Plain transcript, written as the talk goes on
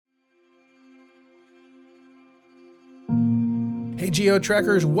Hey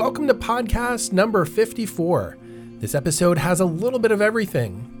GeoTrekkers, welcome to podcast number 54. This episode has a little bit of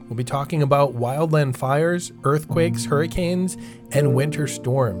everything. We'll be talking about wildland fires, earthquakes, hurricanes, and winter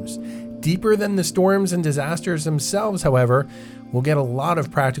storms. Deeper than the storms and disasters themselves, however, we'll get a lot of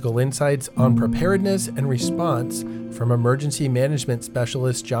practical insights on preparedness and response from emergency management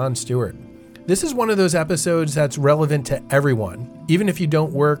specialist Jon Stewart. This is one of those episodes that's relevant to everyone, even if you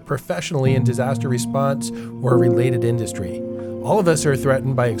don't work professionally in disaster response or a related industry. All of us are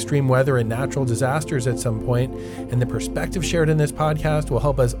threatened by extreme weather and natural disasters at some point, and the perspective shared in this podcast will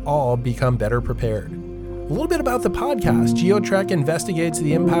help us all become better prepared. A little bit about the podcast. GeoTrek investigates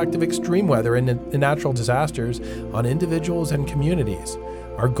the impact of extreme weather and natural disasters on individuals and communities.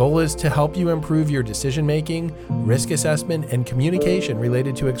 Our goal is to help you improve your decision-making, risk assessment, and communication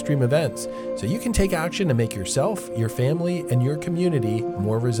related to extreme events, so you can take action to make yourself, your family, and your community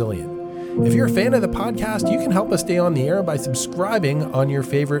more resilient. If you're a fan of the podcast, you can help us stay on the air by subscribing on your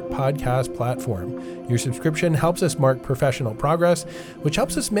favorite podcast platform. Your subscription helps us mark professional progress, which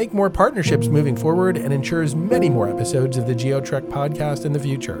helps us make more partnerships moving forward and ensures many more episodes of the GeoTrek podcast in the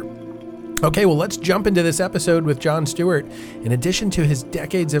future. Okay, well, let's jump into this episode with Jon Stewart. In addition to his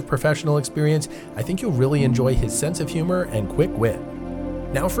decades of professional experience, I think you'll really enjoy his sense of humor and quick wit.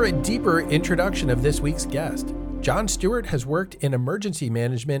 Now for a deeper introduction of this week's guest. Jon Stewart has worked in emergency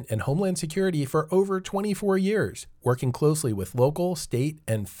management and homeland security for over 24 years, working closely with local, state,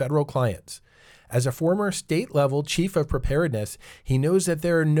 and federal clients. As a former state-level chief of preparedness, he knows that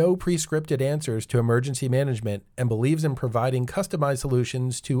there are no pre-scripted answers to emergency management and believes in providing customized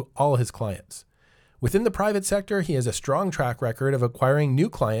solutions to all his clients. Within the private sector, he has a strong track record of acquiring new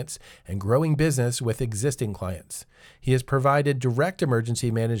clients and growing business with existing clients. He has provided direct emergency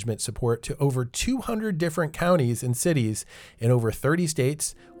management support to over 200 different counties and cities in over 30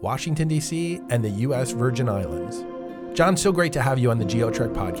 states, Washington, D.C., and the U.S. Virgin Islands. Jon, so great to have you on the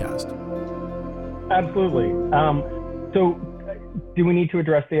GeoTrek podcast. Absolutely. So do we need to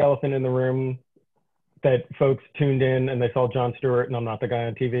address the elephant in the room that folks tuned in and they saw Jon Stewart and I'm not the guy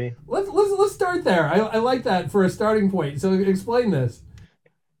on TV? Let's start there. I like that for a starting point. So explain this.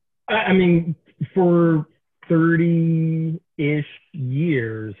 I mean, for 30-ish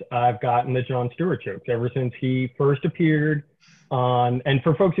years, I've gotten the Jon Stewart jokes ever since he first appeared on, and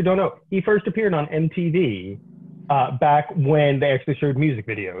for folks who don't know, he first appeared on MTV back when they actually showed music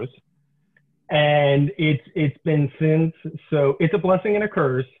videos. And it's been since, so it's a blessing and a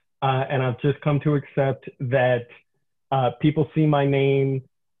curse. And I've just come to accept that people see my name.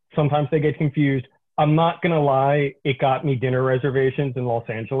 Sometimes they get confused. I'm not going to lie. It got me dinner reservations in Los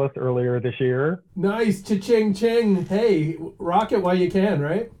Angeles earlier this year. Nice. Cha-ching, ching. Hey, rock it while you can,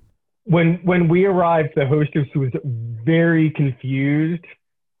 right? When we arrived, the hostess was very confused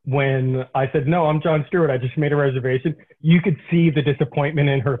when I said, no, I'm Jon Stewart. I just made a reservation. You could see the disappointment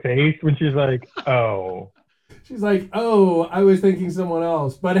in her face when she's like, oh. She's like, oh, I was thinking someone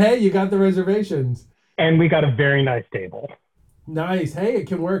else. But hey, you got the reservations. And we got a very nice table. Nice. Hey, it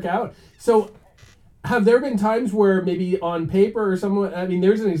can work out. So have there been times where maybe on paper or someone, I mean,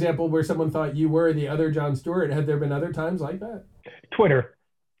 there's an example where someone thought you were the other Jon Stewart. Have there been other times like that? Twitter.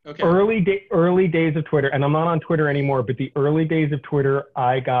 Okay. Early days of Twitter, and I'm not on Twitter anymore, but the early days of Twitter,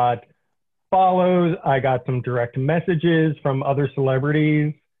 I got follows, I got some direct messages from other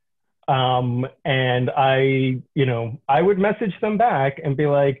celebrities. And I would message them back and be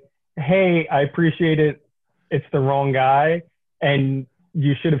like, hey, I appreciate it. It's the wrong guy. And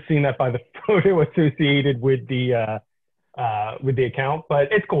you should have seen that by the photo associated with the account,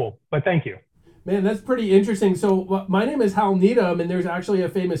 but it's cool. But thank you. Man, that's pretty interesting. So my name is Hal Needham, and there's actually a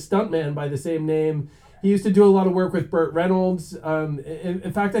famous stuntman by the same name. He used to do a lot of work with Burt Reynolds.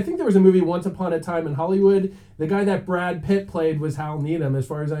 In fact, I think there was a movie Once Upon a Time in Hollywood. The guy that Brad Pitt played was Hal Needham, as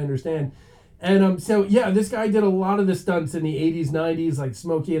far as I understand. And this guy did a lot of the stunts in the 80s, 90s, like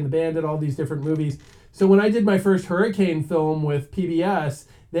Smokey and the Bandit, all these different movies. So when I did my first hurricane film with PBS,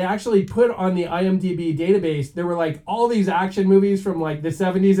 they actually put on the IMDb database, there were like all these action movies from like the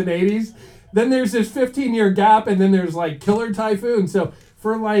 70s and 80s. Then there's this 15-year gap, and then there's like Killer Typhoon. So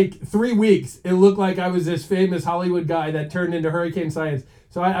for like 3 weeks, it looked like I was this famous Hollywood guy that turned into hurricane science.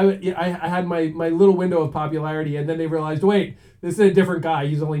 So I had my little window of popularity, and then they realized, wait, this is a different guy.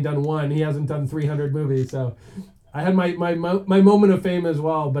 He's only done one. He hasn't done 300 movies. So I had my moment of fame as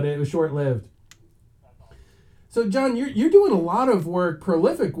well, but it was short-lived. So Jon, you're doing a lot of work,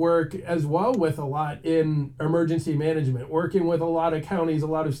 prolific work as well, with a lot in emergency management, working with a lot of counties, a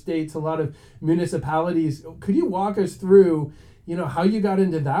lot of states, a lot of municipalities. Could you walk us through, how you got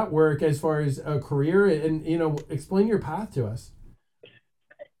into that work as far as a career and, explain your path to us?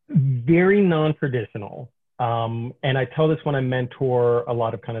 Very non-traditional. And I tell this when I mentor a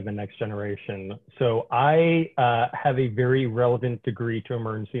lot of kind of the next generation. So I have a very relevant degree to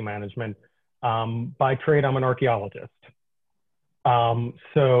emergency management. By trade, I'm an archaeologist.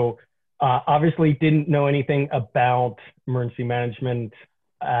 Obviously didn't know anything about emergency management.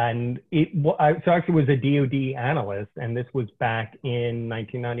 And so I actually was a DoD analyst, and this was back in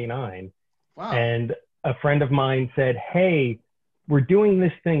 1999. Wow. And a friend of mine said, hey, we're doing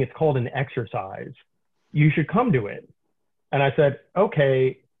this thing. It's called an exercise. You should come to it. And I said,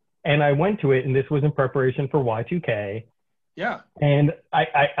 okay. And I went to it, and this was in preparation for Y2K. Yeah. And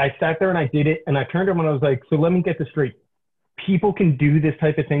I sat there and I did it, and I turned to him and I was like, so let me get this straight. People can do this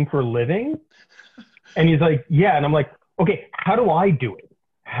type of thing for a living? And he's like, yeah. And I'm like, okay, how do I do it?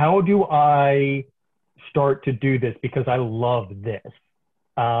 How do I start to do this? Because I love this.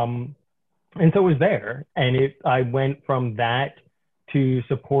 And so it was there. And I went from that to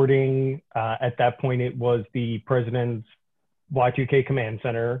supporting, at that point, it was the president's Y2K Command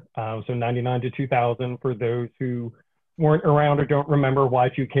Center. So 99 to 2000, for those who weren't around or don't remember,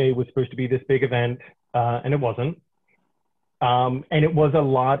 Y2K was supposed to be this big event, and it wasn't. And it was a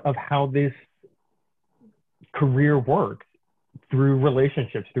lot of how this career works, through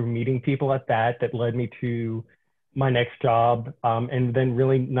relationships, through meeting people at that led me to my next job. And then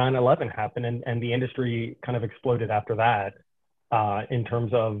really 9/11 happened, and the industry kind of exploded after that, in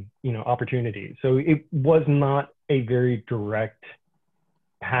terms of, opportunities. So it was not a very direct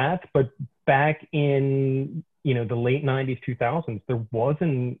path, but back in, the late 90s, 2000s, there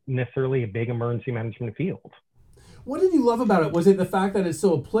wasn't necessarily a big emergency management field. What did you love about it? Was it the fact that it's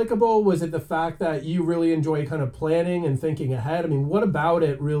so applicable? Was it the fact that you really enjoy kind of planning and thinking ahead? I mean, what about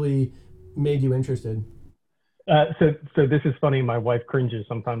it really made you interested? So this is funny. My wife cringes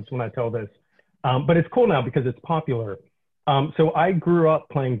sometimes when I tell this, but it's cool now because it's popular. So I grew up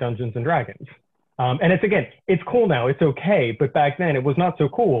playing Dungeons and Dragons. And it's cool now. It's okay. But back then it was not so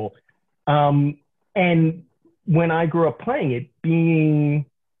cool. And when I grew up playing it, being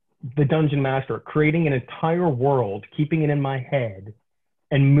the dungeon master, creating an entire world, keeping it in my head,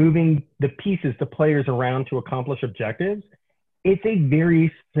 and moving the pieces, the players around to accomplish objectives, it's a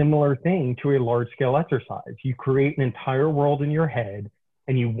very similar thing to a large scale exercise. You create an entire world in your head,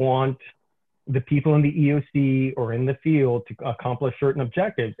 and you want the people in the EOC or in the field to accomplish certain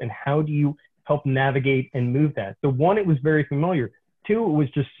objectives. And how do you help navigate and move that? So one, it was very familiar. Two, it was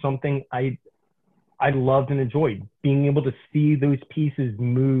just something I loved and enjoyed, being able to see those pieces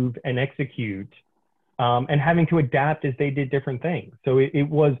move and execute, and having to adapt as they did different things. So it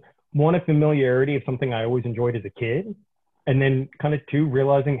was one, a familiarity of something I always enjoyed as a kid, and then kind of two,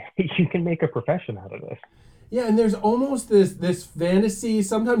 realizing, hey, you can make a profession out of this. Yeah, and there's almost this fantasy.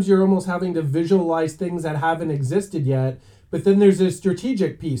 Sometimes you're almost having to visualize things that haven't existed yet, but then there's this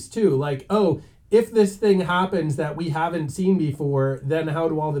strategic piece too, like, oh, if this thing happens that we haven't seen before, then how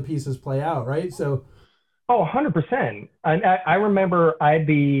do all the pieces play out, right? So, 100%. And I remember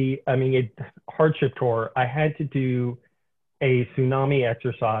hardship tour, I had to do a tsunami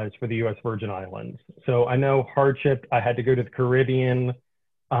exercise for the U.S. Virgin Islands. So I know hardship, I had to go to the Caribbean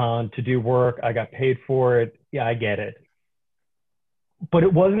to do work. I got paid for it. Yeah, I get it. But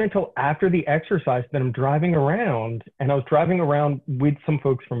it wasn't until after the exercise that I'm driving around, and I was driving around with some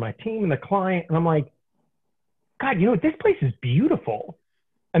folks from my team and the client, and I'm like, God, this place is beautiful.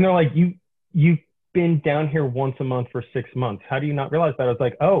 And they're like, you've been down here once a month for 6 months. How do you not realize that? I was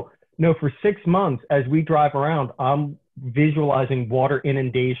like, oh, no, for 6 months, as we drive around, I'm visualizing water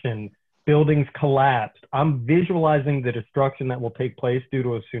inundation, buildings collapsed. I'm visualizing the destruction that will take place due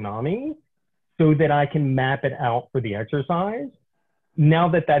to a tsunami so that I can map it out for the exercise. Now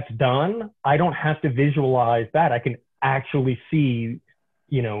that that's done, I don't have to visualize that. I can actually see,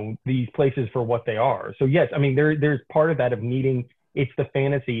 these places for what they are. So yes, I mean, there's part of that of needing, it's the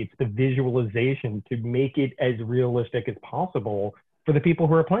fantasy, it's the visualization to make it as realistic as possible for the people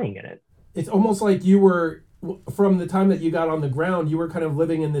who are playing in it. It's almost like you were, from the time that you got on the ground, you were kind of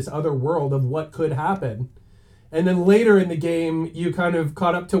living in this other world of what could happen. And then later in the game, you kind of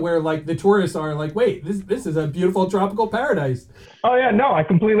caught up to where, like, the tourists are like, wait, this is a beautiful tropical paradise. Oh yeah, no, I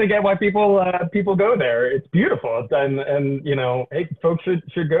completely get why people go there. It's beautiful, and hey, folks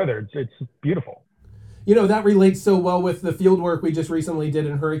should go there. It's beautiful. That relates so well with the field work we just recently did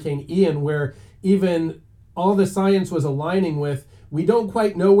in Hurricane Ian, where even all the science was aligning with, we don't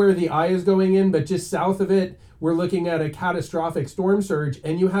quite know where the eye is going in, but just south of it, we're looking at a catastrophic storm surge.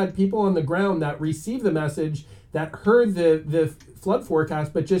 And you had people on the ground that received the message, that heard the flood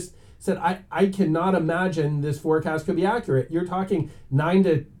forecast, but just said, I cannot imagine this forecast could be accurate. You're talking 9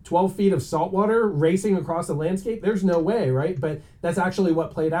 to 12 feet of salt water racing across the landscape. There's no way, right? But that's actually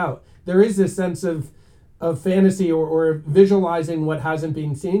what played out. There is this sense of of fantasy or visualizing what hasn't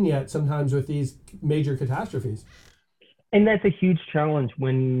been seen yet sometimes with these major catastrophes. And that's a huge challenge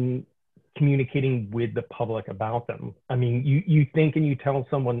when communicating with the public about them. I mean, you think and you tell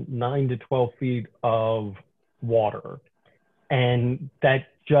someone 9 to 12 feet of water, and that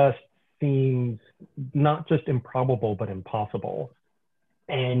just seems not just improbable, but impossible.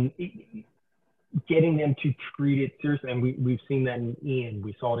 And getting them to treat it seriously, and we've seen that in Ian,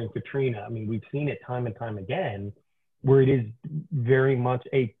 we saw it in Katrina. I mean, we've seen it time and time again, where it is very much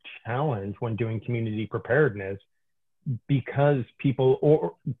a challenge when doing community preparedness, because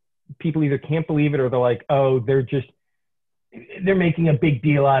people either can't believe it, or they're like, oh, they're making a big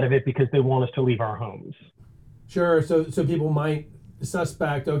deal out of it because they want us to leave our homes. Sure. So people might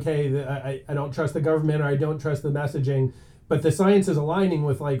suspect, okay, I don't trust the government, or I don't trust the messaging, but the science is aligning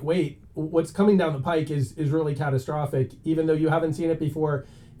with like, wait, what's coming down the pike is really catastrophic. Even though you haven't seen it before,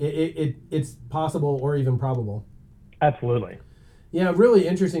 it's possible or even probable. Absolutely. Yeah, really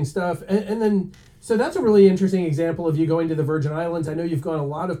interesting stuff. And then, so that's a really interesting example of you going to the Virgin Islands. I know you've gone a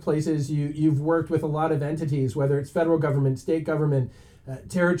lot of places. You've worked with a lot of entities, whether it's federal government, state government,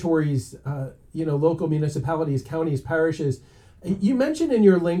 territories, local municipalities, counties, parishes. You mentioned in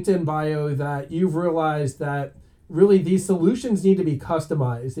your LinkedIn bio that you've realized that really these solutions need to be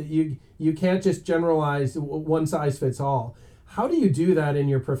customized, that you can't just generalize one size fits all. How do you do that in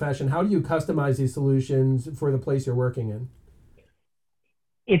your profession? How do you customize these solutions for the place you're working in?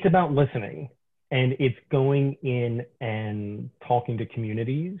 It's about listening, and it's going in and talking to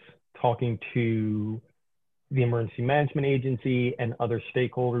communities, talking to the emergency management agency and other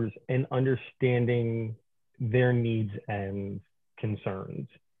stakeholders, and understanding their needs and concerns.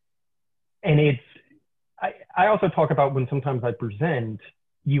 And I also talk about, when sometimes I present,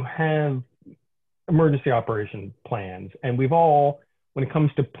 you have emergency operation plans, and we've all, when it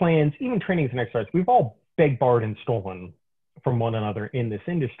comes to plans, even trainings and exercise, we've all begged, borrowed, and stolen from one another in this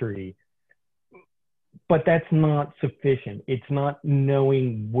industry. But that's not sufficient. It's not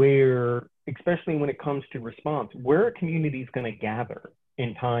knowing where, especially when it comes to response, where a community is going to gather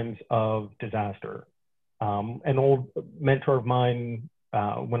in times of disaster. An old mentor of mine,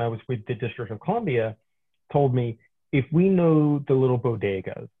 when I was with the District of Columbia, told me, if we know the little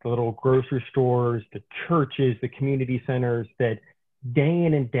bodegas, the little grocery stores, the churches, the community centers, that day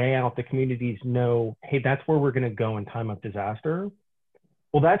in and day out, the communities know, hey, that's where we're going to go in time of disaster.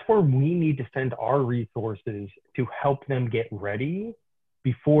 Well, that's where we need to send our resources to help them get ready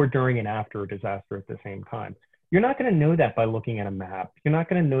before, during, and after a disaster at the same time. You're not going to know that by looking at a map. You're not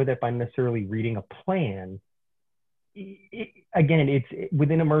going to know that by necessarily reading a plan. Again, it's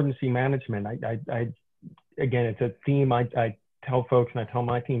within emergency management. Again, it's a theme I tell folks, and I tell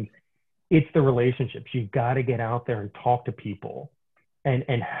my teams, it's the relationships. You've got to get out there and talk to people and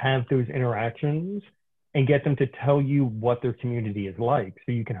have those interactions and get them to tell you what their community is like,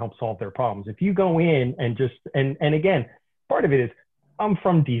 so you can help solve their problems. If you go in and just, and again, part of it is, I'm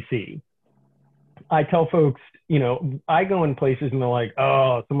from DC. I tell folks, I go in places and they're like,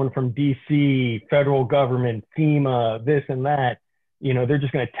 oh, someone from DC, federal government, FEMA, this and that, they're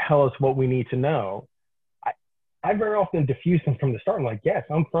just going to tell us what we need to know. I very often diffuse them from the start. I'm like, yes,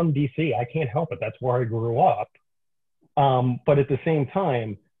 I'm from DC. I can't help it. That's where I grew up. But at the same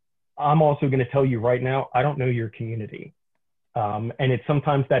time, I'm also going to tell you right now, I don't know your community. And it's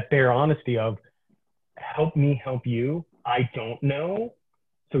sometimes that bare honesty of, help me help you. I don't know.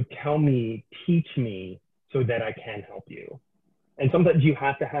 So tell me, teach me so that I can help you. And sometimes you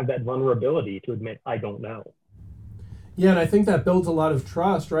have to have that vulnerability to admit, I don't know. Yeah, and I think that builds a lot of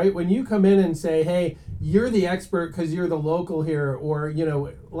trust, right? When you come in and say, hey, you're the expert because you're the local here, or,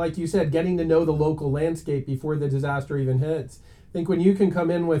 like you said, getting to know the local landscape before the disaster even hits. I think when you can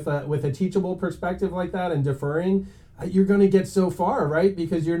come in with a teachable perspective like that and deferring, you're going to get so far, right?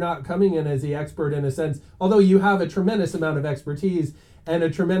 Because you're not coming in as the expert in a sense, although you have a tremendous amount of expertise and a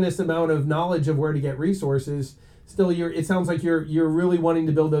tremendous amount of knowledge of where to get resources. Still, it sounds like you're really wanting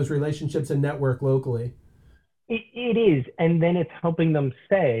to build those relationships and network locally. It is. And then it's helping them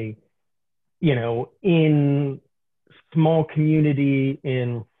say, in small community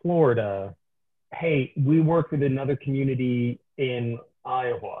in Florida, hey, we worked with another community in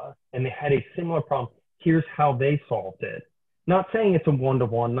Iowa and they had a similar problem. Here's how they solved it. Not saying it's a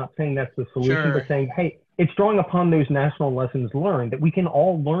one-to-one, not saying that's the solution, Sure. But saying, hey, it's drawing upon those national lessons learned that we can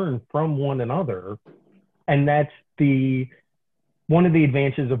all learn from one another. And that's one of the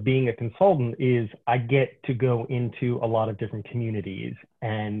advantages of being a consultant is I get to go into a lot of different communities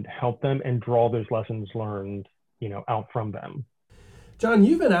and help them and draw those lessons learned, out from them. John,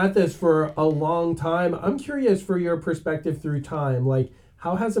 you've been at this for a long time. I'm curious for your perspective through time. Like,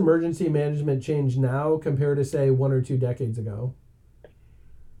 How has emergency management changed now compared to, say, 1 or 2 decades ago?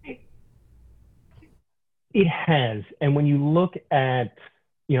 It has. And when you look at,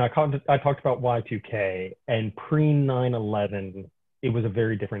 I talked about Y2K and pre 9/11, it was a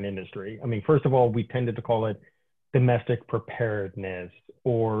very different industry. I mean, first of all, we tended to call it domestic preparedness,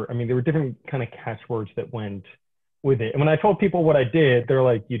 or, I mean, there were different kind of catchwords that went with it. And when I told people what I did, they're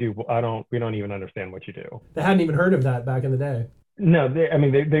like, you do, we don't even understand what you do. They hadn't even heard of that back in the day. No, I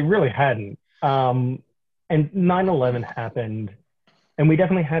mean, they really hadn't. And 9/11 happened, and we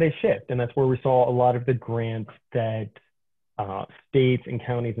definitely had a shift. And that's where we saw a lot of the grants that states and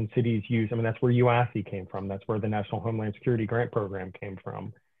counties and cities use. I mean, that's where UASC came from. That's where the National Homeland Security Grant Program came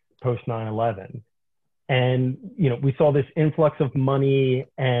from post 9/11. And, we saw this influx of money,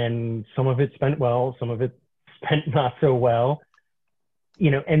 and some of it spent well, some of it spent not so well,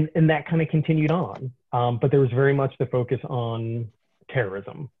 and that kind of continued on. But there was very much the focus on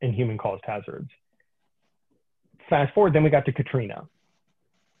terrorism and human caused hazards. Fast forward, then we got to Katrina.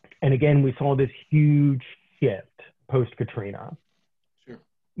 And again, we saw this huge shift post Katrina. Sure.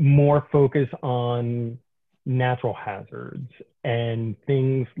 More focus on natural hazards and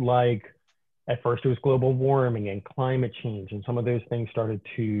things like, at first it was global warming and climate change, and some of those things started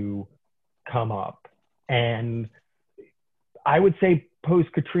to come up. And I would say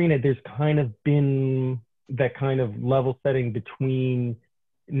post Katrina, there's kind of been that kind of level setting between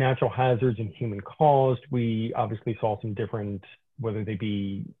natural hazards and human caused. We obviously saw some different, whether they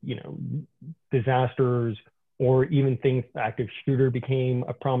be, disasters or even things, active shooter became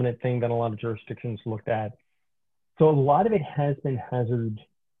a prominent thing that a lot of jurisdictions looked at. So a lot of it has been hazard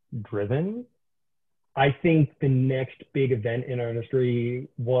driven. I think the next big event in our industry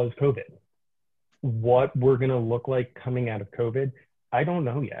was COVID. What we're going to look like coming out of COVID, I don't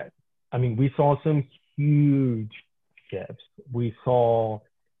know yet. I mean, we saw some huge shifts. We saw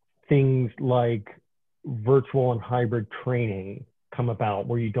things like virtual and hybrid training come about,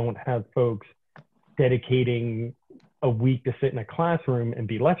 where you don't have folks dedicating a week to sit in a classroom and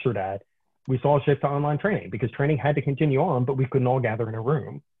be lectured at. We saw a shift to online training because training had to continue on, but we couldn't all gather in a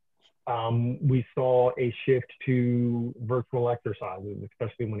room. We saw a shift to virtual exercises,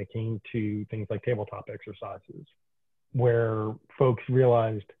 especially when it came to things like tabletop exercises, where folks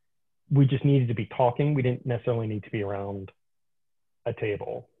realized we just needed to be talking. We didn't necessarily need to be around a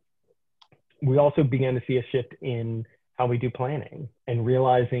table. We also began to see a shift in how we do planning, and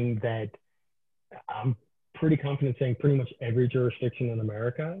realizing that I'm pretty confident saying pretty much every jurisdiction in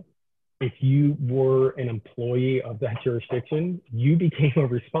America, if you were an employee of that jurisdiction, you became a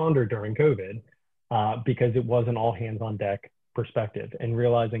responder during COVID because it was an all hands on deck perspective, and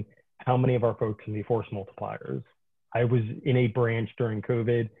realizing how many of our folks can be force multipliers. I was in a branch during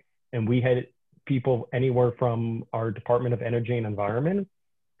COVID, and we had people anywhere from our Department of Energy and Environment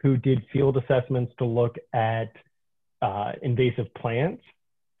who did field assessments to look at invasive plants,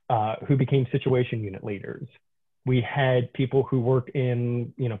 who became situation unit leaders. We had people who worked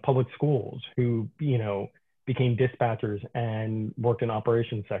in, public schools who, became dispatchers and worked in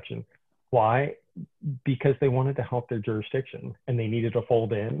operations section. Why? Because they wanted to help their jurisdiction, and they needed to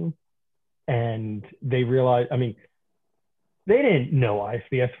fold in, and they realized, they didn't know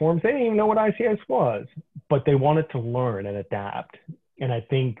ICS forms. They didn't even know what ICS was, but they wanted to learn and adapt. And I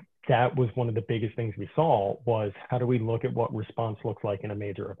think that was one of the biggest things we saw, was how do we look at what response looks like in a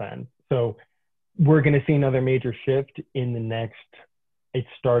major event? So we're going to see another major shift in the next, it's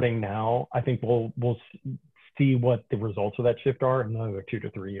starting now. I think we'll see what the results of that shift are in another 2 to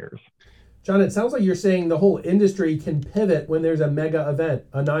 3 years. John, it sounds like you're saying the whole industry can pivot when there's a mega event,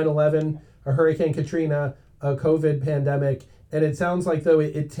 a 9/11, a Hurricane Katrina, a COVID pandemic. And it sounds like, though,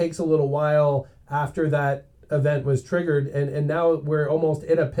 it takes a little while after that event was triggered. And now we're almost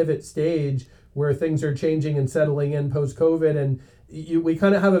at a pivot stage where things are changing and settling in post-COVID. And we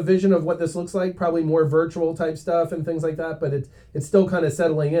kind of have a vision of what this looks like, probably more virtual type stuff and things like that. But it's still kind of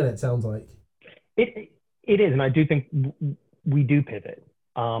settling in, it sounds like. It is. And I do think we do pivot.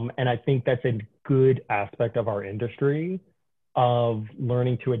 And I think that's a good aspect of our industry, of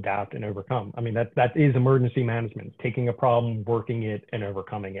learning to adapt and overcome. That is emergency management, taking a problem, working it, and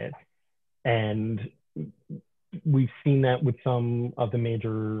overcoming it. And we've seen that with some of the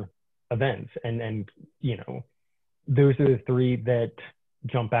major events, and those are the three that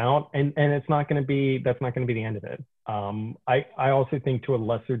jump out, and that's not going to be the end of it. I also think, to a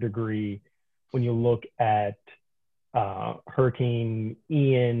lesser degree, when you look at Hurricane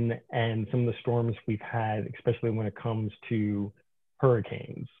Ian and some of the storms we've had, especially when it comes to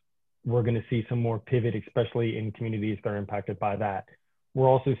hurricanes, we're going to see some more pivot, especially in communities that are impacted by that. We're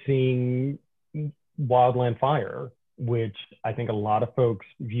also seeing wildland fire, which I think a lot of folks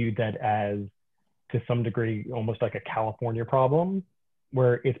viewed that as, to some degree, almost like a California problem,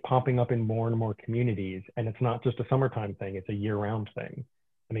 where it's popping up in more and more communities. And it's not just a summertime thing, it's a year-round thing.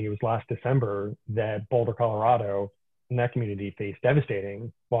 I mean, it was last December that Boulder, Colorado, and that community faced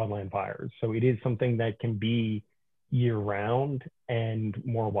devastating wildland fires. So it is something that can be year-round and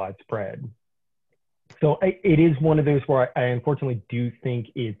more widespread. So it is one of those where I unfortunately do think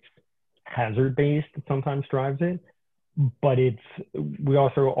it's hazard-based that sometimes drives it, but we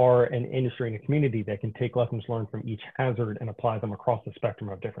also are an industry and a community that can take lessons learned from each hazard and apply them across the spectrum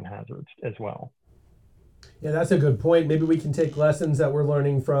of different hazards as well. Yeah, that's a good point. Maybe we can take lessons that we're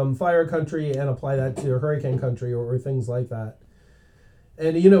learning from fire country and apply that to hurricane country or things like that.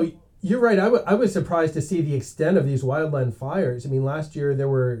 And, you're right. I was surprised to see the extent of these wildland fires. I mean, last year there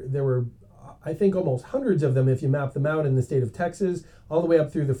were I think almost hundreds of them if you map them out in the state of Texas, all the way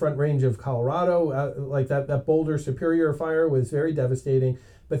up through the Front Range of Colorado. Like that Boulder Superior fire was very devastating.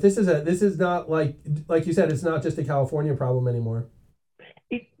 But this is not like you said, it's not just a California problem anymore.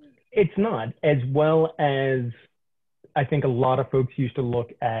 It's not, as well as I think a lot of folks used to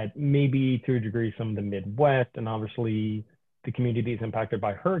look at, maybe to a degree, some of the Midwest and obviously the communities impacted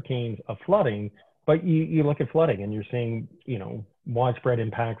by hurricanes of flooding. But you look at flooding and you're seeing, widespread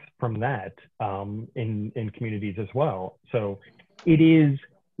impacts from that in communities as well. So it is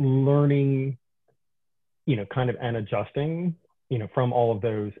learning, kind of and adjusting, from all of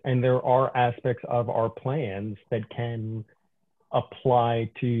those. And there are aspects of our plans that can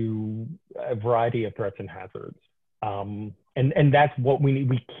apply to a variety of threats and hazards. And that's what we need.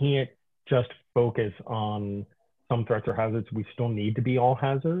 We can't just focus on some threats or hazards. We still need to be all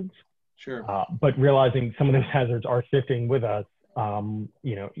hazards. Sure. But realizing some of those hazards are shifting with us,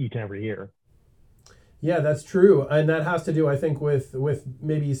 each and every year. Yeah, that's true. And that has to do, I think, with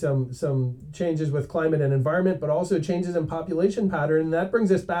maybe some changes with climate and environment, but also changes in population pattern. And that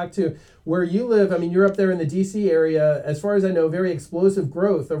brings us back to where you live. I mean, you're up there in the DC area. As far as I know, very explosive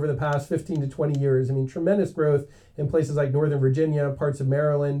growth over the past 15 to 20 years. I mean, tremendous growth in places like Northern Virginia, parts of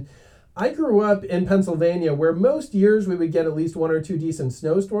Maryland. I grew up in Pennsylvania, where most years we would get at least one or two decent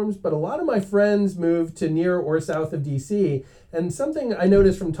snowstorms, but a lot of my friends moved to near or south of DC. And something I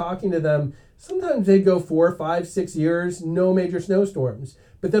noticed from talking to them, sometimes they'd go 4, 5, 6 years, no major snowstorms.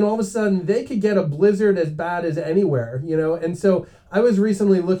 But then all of a sudden they could get a blizzard as bad as anywhere, And so I was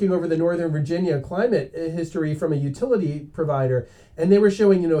recently looking over the Northern Virginia climate history from a utility provider, and they were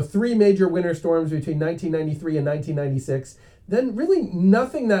showing, 3 major winter storms between 1993 and 1996. Then really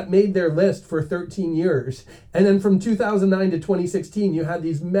nothing that made their list for 13 years. And then from 2009 to 2016, you had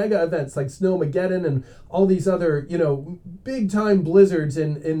these mega events like Snowmageddon and all these other, big time blizzards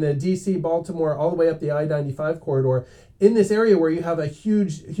in the DC, Baltimore, all the way up the I-95 corridor in this area where you have a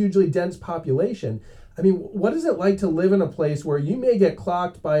hugely dense population. I mean, what is it like to live in a place where you may get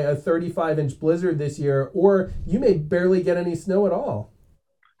clocked by a 35-inch blizzard this year, or you may barely get any snow at all?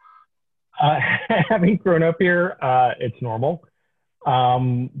 Having grown up here, it's normal.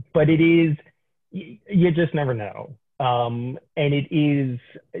 But it is, you just never know. And it is,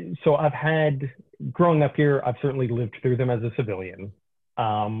 so growing up here, I've certainly lived through them as a civilian.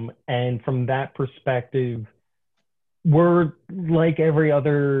 And from that perspective, we're like every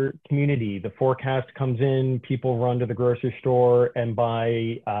other community. The forecast comes in, people run to the grocery store and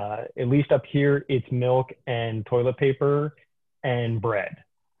buy, at least up here, it's milk and toilet paper and bread.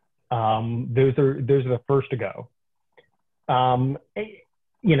 Those are the first to go. And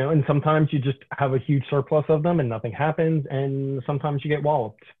sometimes you just have a huge surplus of them and nothing happens, and sometimes you get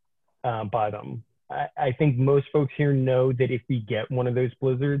walloped by them. I think most folks here know that if we get one of those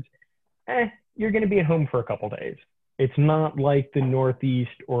blizzards, you're going to be at home for a couple days. It's not like the Northeast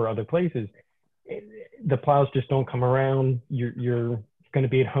or other places. The plows just don't come around. You're going to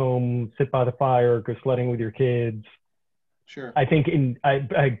be at home, sit by the fire, go sledding with your kids. Sure. I think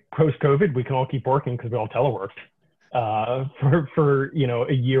post-COVID, we can all keep working because we all teleworked for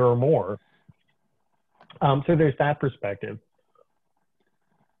a year or more. So there's that perspective.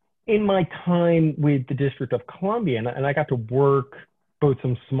 In my time with the District of Columbia, and I got to work both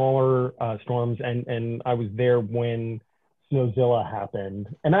some smaller storms, and I was there when Snowzilla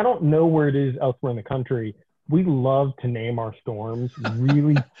happened. And I don't know where it is elsewhere in the country. We love to name our storms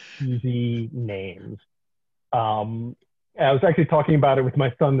really easy names. I was actually talking about it with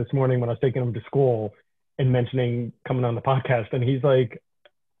my son this morning when I was taking him to school and mentioning coming on the podcast. And he's like,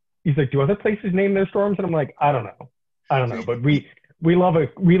 do other places name their storms? And I'm like, I don't know. But we love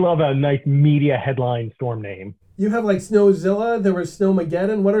a nice media headline storm name. You have like Snowzilla, there was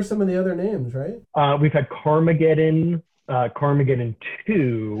Snowmageddon. What are some of the other names, right? We've had Carmageddon, Carmageddon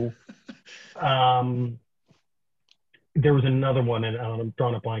 2. there was another one, and I'm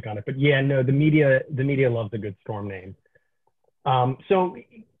drawing a blank on it. But yeah, no, the media loves a good storm name. So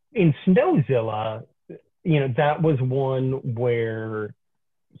in Snowzilla, that was one where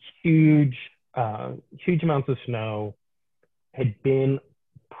huge, huge amounts of snow had been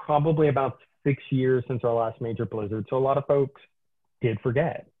probably about 6 years since our last major blizzard. So a lot of folks did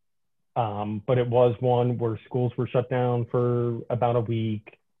forget. But it was one where schools were shut down for about a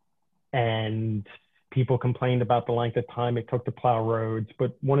week, and people complained about the length of time it took to plow roads.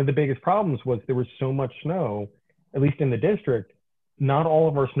 But one of the biggest problems was there was so much snow, at least in the district, not all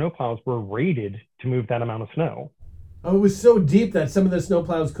of our snowplows were rated to move that amount of snow. Oh, it was so deep that some of the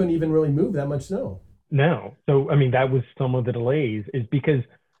snowplows couldn't even really move that much snow. No. So, I mean, that was some of the delays, is because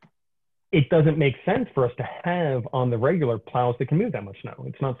it doesn't make sense for us to have on the regular plows that can move that much snow.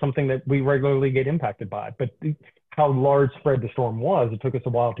 It's not something that we regularly get impacted by. But how large spread the storm was, it took us a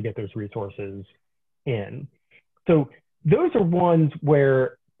while to get those resources in. So those are ones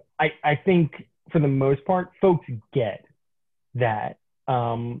where I think for the most part, folks get that.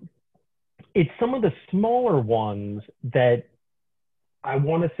 It's some of the smaller ones that I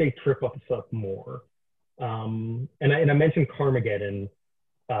want to say trip us up more. And I mentioned Carmageddon,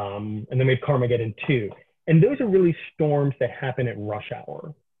 and then we have Carmageddon 2. And those are really storms that happen at rush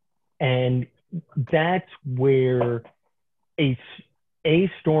hour. And that's where a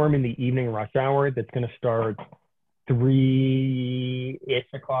storm in the evening rush hour that's going to start 3-ish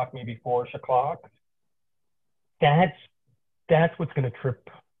o'clock, maybe 4-ish o'clock, that's what's going to trip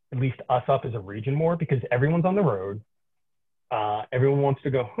at least us up as a region more, because everyone's on the road. Everyone wants to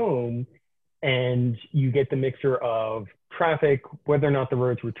go home, and you get the mixture of traffic, whether or not the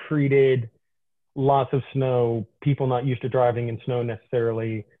roads were treated, lots of snow, people not used to driving in snow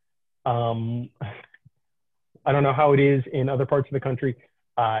necessarily. I don't know how it is in other parts of the country.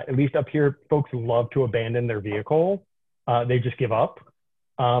 At least up here, folks love to abandon their vehicle. They just give up.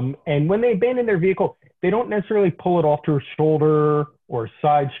 And when they abandon their vehicle, they don't necessarily pull it off to a shoulder or a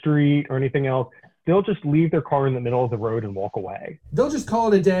side street or anything else. They'll just leave their car in the middle of the road and walk away. They'll just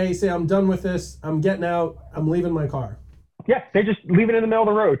call it a day, say, I'm done with this, I'm getting out, I'm leaving my car. Yeah, they just leave it in the middle of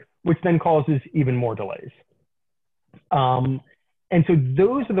the road, which then causes even more delays. And so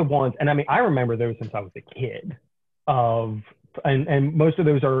those are the ones, and I mean, I remember those since I was a kid, and most of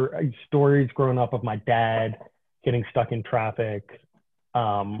those are stories growing up of my dad getting stuck in traffic,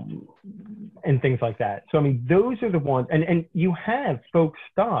 and things like that. So, I mean, those are the ones, and you have folks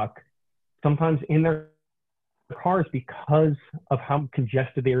stuck sometimes in their cars because of how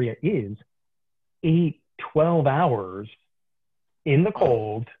congested the area is, 8-12 hours in the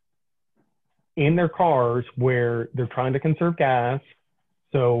cold, in their cars where they're trying to conserve gas.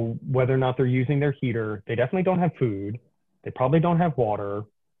 So whether or not they're using their heater, they definitely don't have food. They probably don't have water.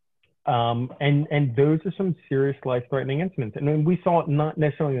 And those are some serious life-threatening incidents. And then we saw it not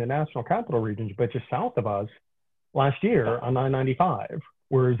necessarily in the National Capital Region, but just south of us last year on I-95,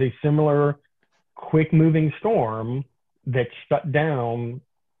 where it was a similar quick-moving storm that shut down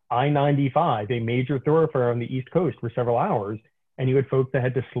I-95, a major thoroughfare on the East Coast, for several hours. And you had folks that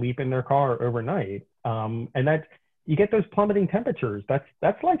had to sleep in their car overnight. And that, you get those plummeting temperatures.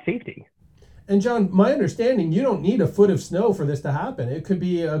 That's like safety. And John, my understanding, you don't need a foot of snow for this to happen. It could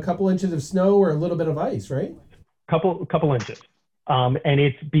be a couple inches of snow or a little bit of ice, right? Couple inches. And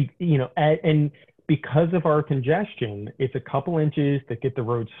it's, and because of our congestion, it's a couple inches that get the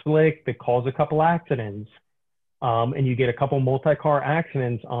road slick, that cause a couple accidents. And you get a couple multi-car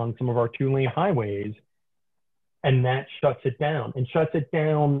accidents on some of our 2-lane highways. And that shuts it down, and shuts it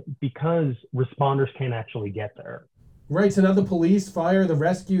down because responders can't actually get there. Right. So now the police, fire, the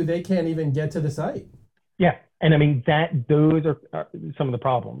rescue, they can't even get to the site. Yeah. And I mean, those are some of the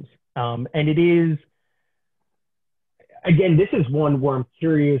problems. And it is, again, this is one where I'm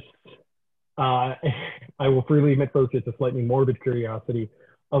curious. I will freely admit, folks, it's a slightly morbid curiosity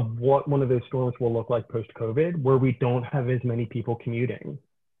of what one of those storms will look like post-COVID, where we don't have as many people commuting.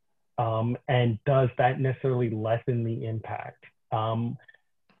 And does that necessarily lessen the impact?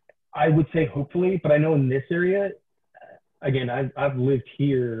 I would say hopefully, but I know in this area, again, I've lived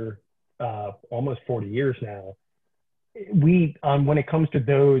here almost 40 years now. When it comes to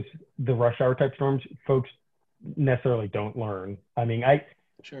the rush hour type storms, folks necessarily don't learn. I mean,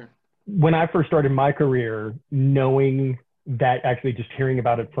 when I first started my career, knowing that, actually just hearing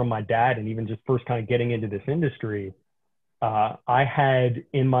about it from my dad, and even just first kind of getting into this industry, I had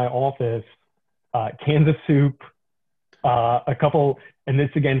in my office cans of soup, a couple, and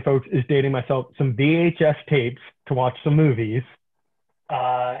this again, folks, is dating myself, some VHS tapes to watch some movies,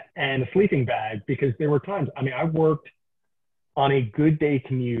 and a sleeping bag, because there were times, I mean, I worked on a good day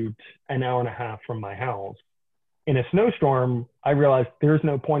commute an hour and a half from my house, in a snowstorm, I realized there's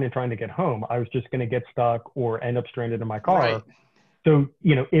no point in trying to get home. I was just going to get stuck or end up stranded in my Right. car. So,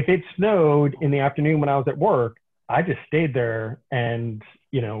 if it snowed in the afternoon when I was at work, I just stayed there and,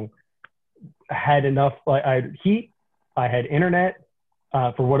 had enough. Like, I had heat, I had internet,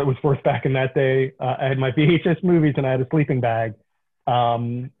 for what it was worth back in that day. I had my VHS movies and I had a sleeping bag.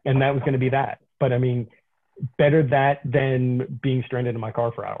 And that was going to be that. But I mean, better that than being stranded in my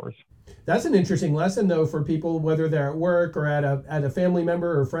car for hours. That's an interesting lesson, though, for people, whether they're at work or at a family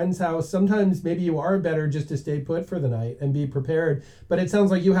member or friend's house. Sometimes maybe you are better just to stay put for the night and be prepared. But it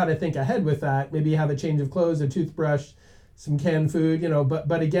sounds like you had to think ahead with that. Maybe have a change of clothes, a toothbrush, some canned food,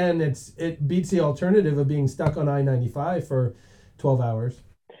 But again, it beats the alternative of being stuck on I-95 for 12 hours.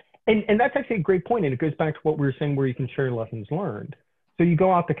 And that's actually a great point. And it goes back to what we were saying where you can share lessons learned. So you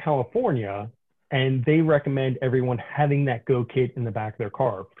go out to California and they recommend everyone having that go kit in the back of their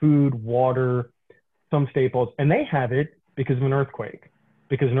car, food, water, some staples. And they have it because of an earthquake,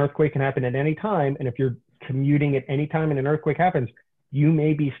 because an earthquake can happen at any time. And if you're commuting at any time and an earthquake happens, you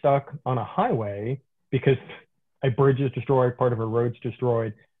may be stuck on a highway because a bridge is destroyed, part of a road's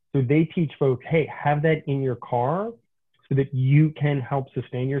destroyed. So they teach folks, hey, have that in your car so that you can help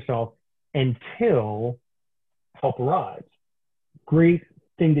sustain yourself until help arrives. Great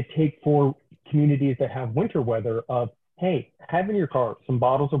thing to take for communities that have winter weather of, hey, have in your car some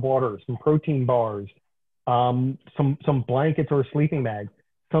bottles of water, some protein bars, some blankets or a sleeping bag,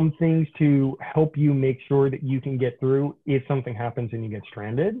 some things to help you make sure that you can get through if something happens and you get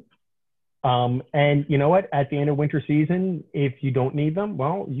stranded. And you know what? At the end of winter season, if you don't need them,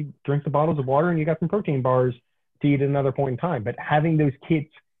 well, you drink the bottles of water and you got some protein bars to eat at another point in time. But having those kits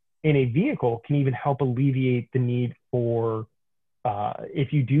in a vehicle can even help alleviate the need for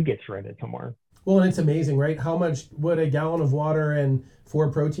if you do get stranded somewhere. Well, and it's amazing, right? How much would a gallon of water and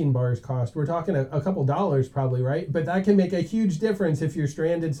 4 protein bars cost? We're talking a couple dollars probably, right? But that can make a huge difference if you're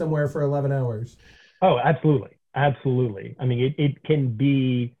stranded somewhere for 11 hours. Oh, absolutely. Absolutely. I mean, it can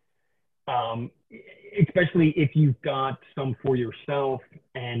be, um, especially if you've got some for yourself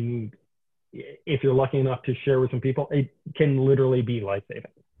and if you're lucky enough to share with some people, it can literally be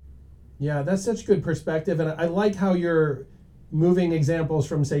life-saving. Yeah, that's such good perspective. And I like how you're moving examples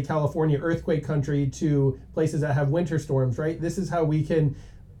from, say, California, earthquake country, to places that have winter storms, right? This is how we can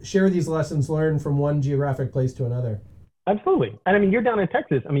share these lessons learned from one geographic place to another. Absolutely. And I mean, you're down in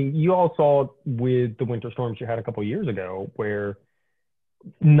Texas. I mean, you all saw with the winter storms you had a couple of years ago where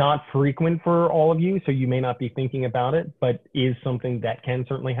not frequent for all of you, so you may not be thinking about it, but is something that can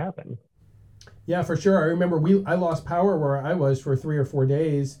certainly happen. Yeah, for sure. I remember I lost power where I was for 3 or 4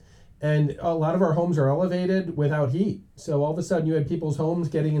 days, and a lot of our homes are elevated without heat. So all of a sudden, you had people's homes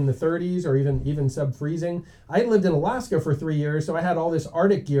getting in the 30s or even sub freezing. I lived in Alaska for 3 years, so I had all this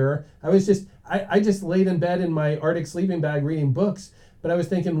Arctic gear. I just laid in bed in my Arctic sleeping bag reading books. But I was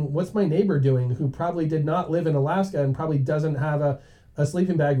thinking, what's my neighbor doing who probably did not live in Alaska and probably doesn't have a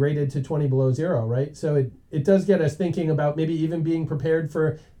sleeping bag rated to 20 below zero, right? So it does get us thinking about maybe even being prepared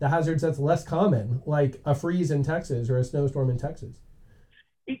for the hazards that's less common, like a freeze in Texas or a snowstorm in Texas.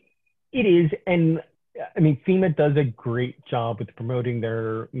 It is. And I mean, FEMA does a great job with promoting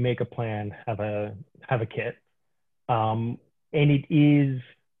their make a plan, have a kit. And it is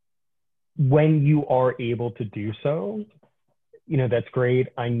when you are able to do so, that's great.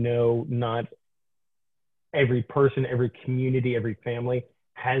 I know not every person, every community, every family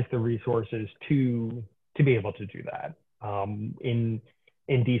has the resources to be able to do that. In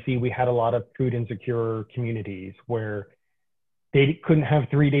DC, we had a lot of food insecure communities where they couldn't have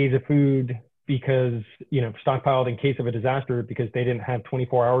 3 days of food because, stockpiled in case of a disaster because they didn't have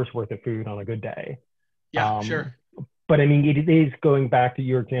 24 hours worth of food on a good day. Yeah, sure. But I mean, it is going back to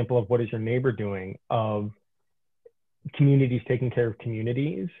your example of what is your neighbor doing, of communities taking care of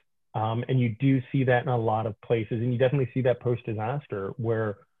communities. And you do see that in a lot of places. And you definitely see that post-disaster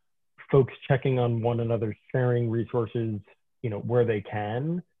where folks checking on one another, sharing resources, where they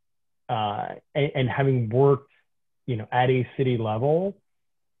can, and having worked, at a city level,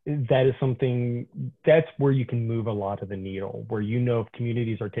 that is something that's where you can move a lot of the needle, where if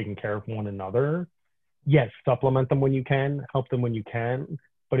communities are taking care of one another, yes, supplement them when you can, help them when you can.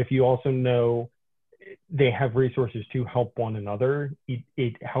 But if you also know they have resources to help one another,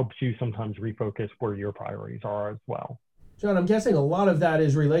 it helps you sometimes refocus where your priorities are as well. John, I'm guessing a lot of that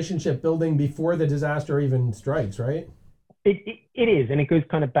is relationship building before the disaster even strikes, right? It is. And it goes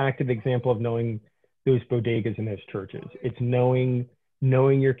kind of back to the example of knowing those bodegas and those churches. It's knowing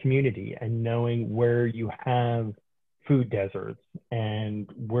your community and knowing where you have food deserts and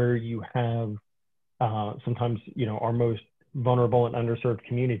where you have sometimes, our most vulnerable and underserved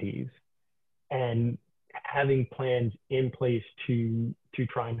communities, and having plans in place to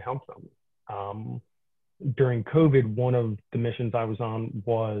try and help them. During COVID, one of the missions I was on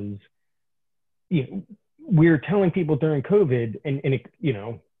was, we were telling people during COVID, and it,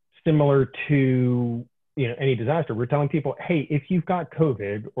 similar to any disaster, we're telling people, hey, if you've got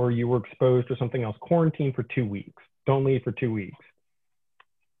COVID or you were exposed or something else, quarantine for 2 weeks. Don't leave for 2 weeks.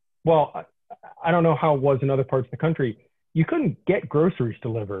 Well, I don't know how it was in other parts of the country. You couldn't get groceries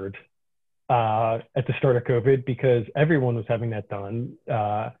delivered at the start of COVID because everyone was having that done.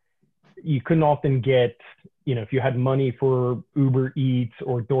 You couldn't often get, if you had money for Uber Eats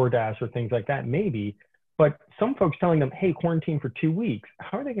or DoorDash or things like that, maybe. But some folks telling them, hey, quarantine for 2 weeks,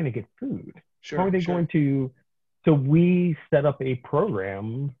 how are they going to get food? Sure, how are they going to? So we set up a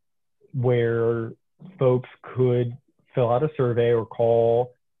program where folks could fill out a survey or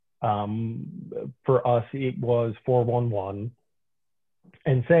call. For us, it was 411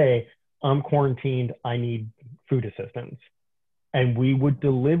 and say, I'm quarantined, I need food assistance. And we would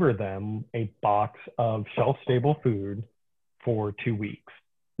deliver them a box of shelf-stable food for 2 weeks.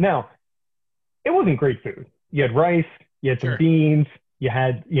 Now, it wasn't great food. You had rice, you had some beans, you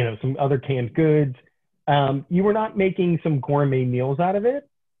had, some other canned goods. You were not making some gourmet meals out of it,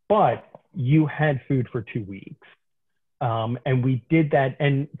 but you had food for 2 weeks. And we did that.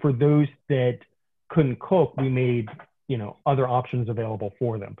 And for those that couldn't cook, we made, other options available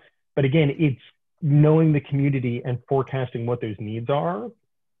for them. But again, it's knowing the community and forecasting what those needs are,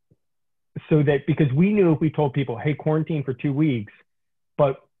 so that, because we knew if we told people, hey, quarantine for 2 weeks,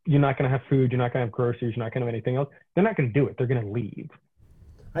 but you're not going to have food, you're not going to have groceries, you're not going to have anything else, they're not going to do it. They're going to leave.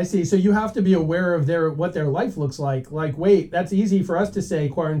 I see. So you have to be aware of what their life looks like. Like, wait, that's easy for us to say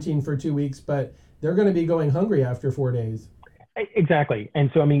quarantine for 2 weeks, but they're going to be going hungry after 4 days. Exactly. And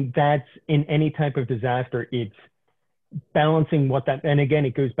so, that's in any type of disaster, it's balancing what that, and again,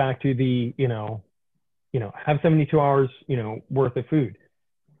 it goes back to the, have 72 hours, worth of food.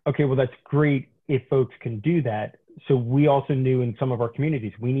 Okay, well, that's great if folks can do that. So we also knew in some of our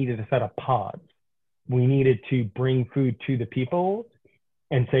communities, we needed to set up pods. We needed to bring food to the people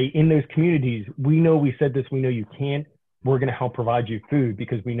and say, in those communities, we know we said this, we know you can't, we're going to help provide you food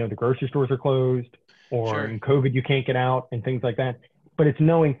because we know the grocery stores are closed, or in COVID, you can't get out and things like that. But it's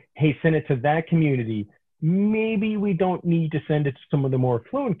knowing, hey, send it to that community. Maybe we don't need to send it to some of the more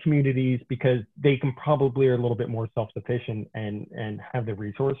affluent communities because they can probably are a little bit more self-sufficient and have the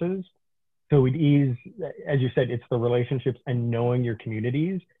resources. So it is, as you said, it's the relationships and knowing your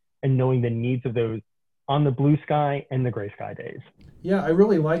communities and knowing the needs of those on the blue sky and the gray sky days. Yeah, I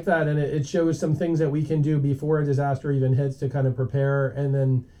really like that. And it shows some things that we can do before a disaster even hits to kind of prepare. And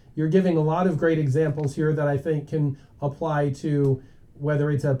then you're giving a lot of great examples here that I think can apply to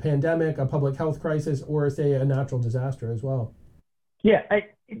whether it's a pandemic, a public health crisis, or say a natural disaster as well. Yeah,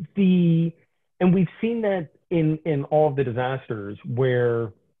 and we've seen that in all of the disasters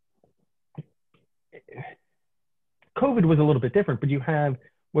where COVID was a little bit different, but you have,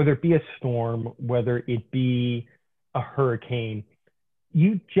 whether it be a storm, whether it be a hurricane,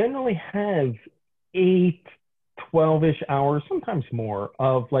 you generally have 8, 12-ish hours, sometimes more,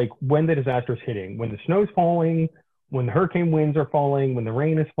 of like when the disaster is hitting, when the snow's falling, when the hurricane winds are falling, when the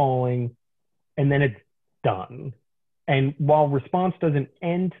rain is falling, and then it's done. And while response doesn't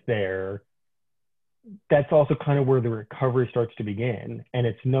end there, that's also kind of where the recovery starts to begin. And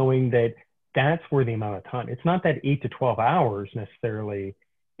it's knowing that that's where the amount of time, it's not that 8 to 12 hours necessarily,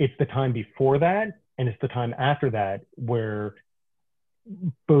 it's the time before that, and it's the time after that, where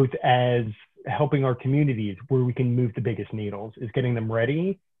both as helping our communities, where we can move the biggest needles, is getting them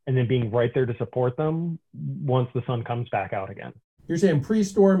ready and then being right there to support them once the sun comes back out again. You're saying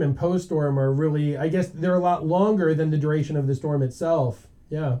pre-storm and post-storm are really, I guess they're a lot longer than the duration of the storm itself.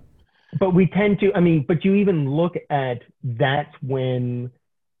 Yeah. But we tend to, but you even look at that's when,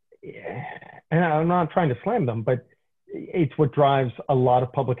 and I'm not trying to slam them, but it's what drives a lot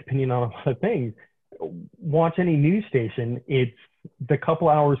of public opinion on a lot of things. Watch any news station, it's the couple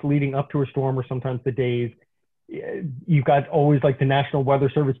hours leading up to a storm, or sometimes the days. You've got always like the National Weather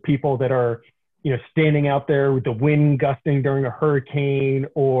Service people that are, standing out there with the wind gusting during a hurricane,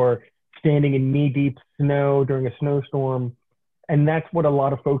 or standing in knee-deep snow during a snowstorm. And that's what a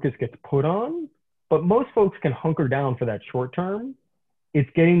lot of focus gets put on. But most folks can hunker down for that short term. It's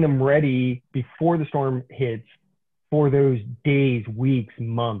getting them ready before the storm hits for those days, weeks,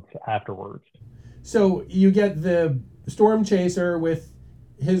 months afterwards. So you get the storm chaser with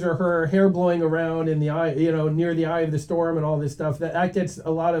his or her hair blowing around in the eye, near the eye of the storm and all this stuff. That gets a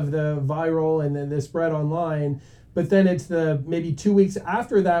lot of the viral and then the spread online. But then it's the maybe 2 weeks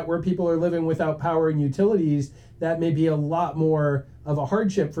after that where people are living without power and utilities. That may be a lot more of a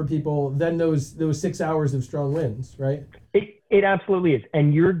hardship for people than those 6 hours of strong winds, right? It absolutely is.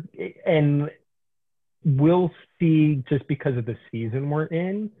 And we'll see, just because of the season we're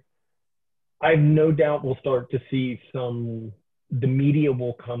in, I've no doubt we'll start to see the media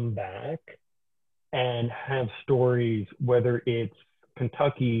will come back and have stories, whether it's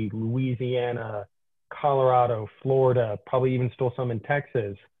Kentucky, Louisiana, Colorado, Florida, probably even still some in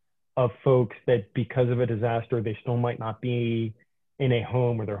Texas, of folks that because of a disaster, they still might not be in a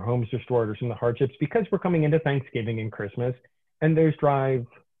home or their homes destroyed or some of the hardships because we're coming into Thanksgiving and Christmas and those drive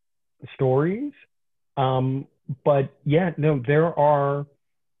stories. But yeah, no, there are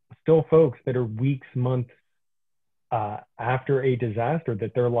still folks that are weeks, months after a disaster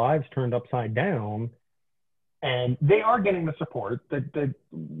that their lives turned upside down, and they are getting the support that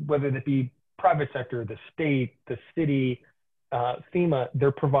whether it be private sector, the state, the city, FEMA,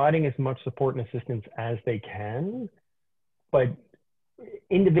 they're providing as much support and assistance as they can. But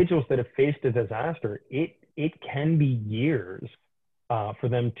individuals that have faced a disaster, it can be years for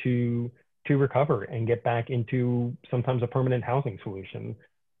them to recover and get back into sometimes a permanent housing solution,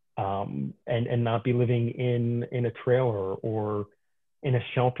 and not be living in a trailer or in a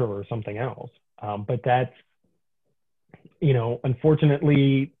shelter or something else. But that's,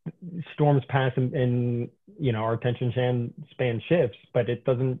 unfortunately, storms pass and our attention span shifts, but it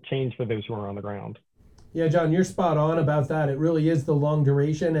doesn't change for those who are on the ground. Yeah, John, you're spot on about that. It really is the long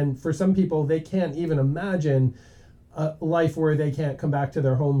duration. And for some people, they can't even imagine a life where they can't come back to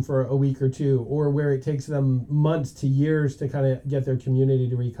their home for a week or two, or where it takes them months to years to kind of get their community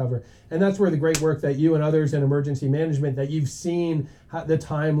to recover. And that's where the great work that you and others in emergency management, that you've seen the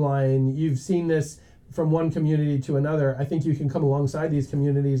timeline, you've seen this from one community to another. I think you can come alongside these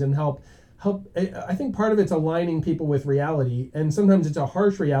communities and help. I think part of it's aligning people with reality, and sometimes it's a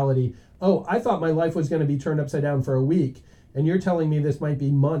harsh reality. Oh, I thought my life was going to be turned upside down for a week, and you're telling me this might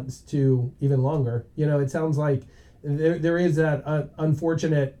be months to even longer. It sounds like there is that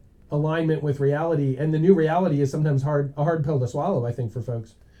unfortunate alignment with reality, and the new reality is sometimes a hard pill to swallow, I think, for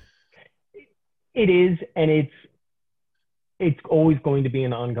folks. It is, and it's always going to be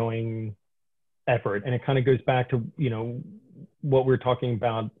an ongoing effort, and it kind of goes back to what we were talking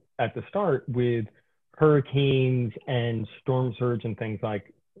about at the start with hurricanes and storm surge and things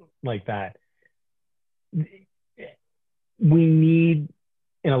like that. We need,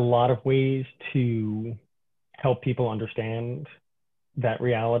 in a lot of ways, to help people understand that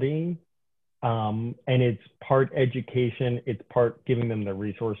reality. And it's part education, it's part giving them the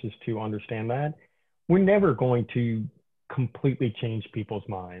resources to understand that. We're never going to completely change people's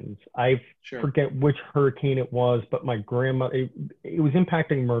minds. I forget which hurricane it was, but my grandmother, it was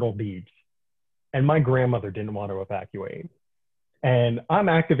impacting Myrtle Beach, and my grandmother didn't want to evacuate. And I'm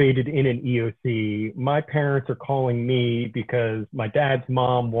activated in an EOC. My parents are calling me because my dad's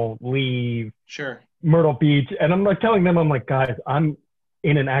mom won't leave Myrtle Beach. And I'm like telling them, I'm like, guys, I'm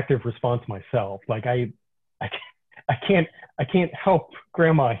in an active response myself. Like I can't help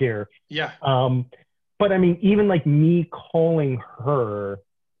grandma here. Yeah. But I mean, even like me calling her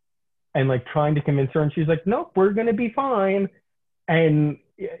and like trying to convince her, and she's like, nope, we're going to be fine. And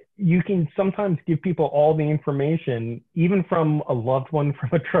you can sometimes give people all the information, even from a loved one, from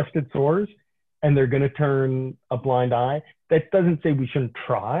a trusted source, and they're going to turn a blind eye. That doesn't say we shouldn't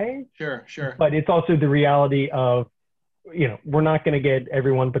try. Sure. But it's also the reality of, we're not going to get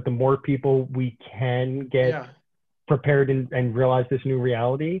everyone, but the more people we can get prepared and realize this new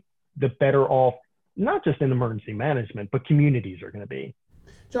reality, the better off, not just in emergency management, but communities are going to be.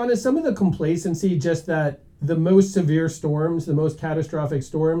 John, is some of the complacency just that the most severe storms, the most catastrophic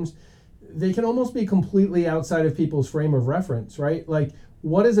storms, they can almost be completely outside of people's frame of reference, right? Like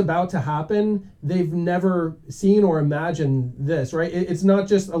what is about to happen, they've never seen or imagined this, right? It's not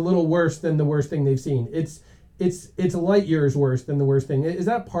just a little worse than the worst thing they've seen. It's light years worse than the worst thing. Is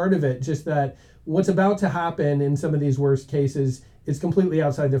that part of it? Just that what's about to happen in some of these worst cases is completely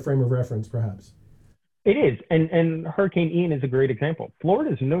outside their frame of reference, perhaps? It is. And Hurricane Ian is a great example.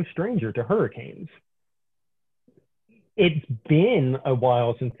 Florida is no stranger to hurricanes. It's been a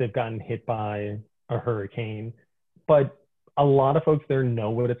while since they've gotten hit by a hurricane, but a lot of folks there know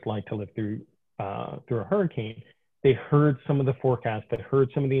what it's like to live through a hurricane. They heard some of the forecasts, they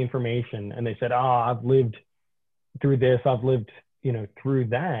heard some of the information, and they said, I've lived through this, I've lived, through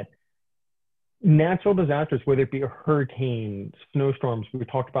that. Natural disasters, whether it be a hurricane, snowstorms, we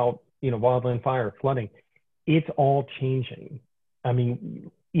talked about, wildland fire, flooding, it's all changing. I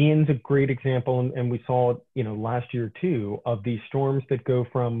mean, Ian's a great example, and we saw it, last year too, of these storms that go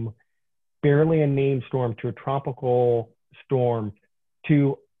from barely a named storm to a tropical storm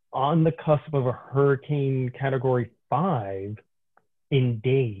to on the cusp of a hurricane category 5 in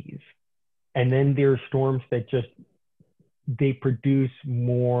days. And then there are storms that just, they produce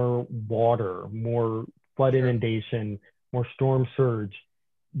more water, more flood inundation, more storm surge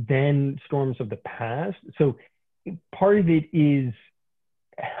than storms of the past. So part of it is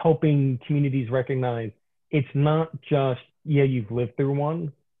helping communities recognize it's not just, yeah, you've lived through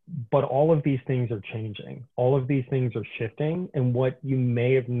one, but all of these things are changing. All of these things are shifting, and what you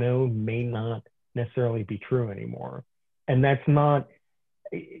may have known may not necessarily be true anymore. And that's not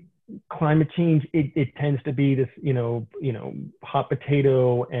climate change. It tends to be this, hot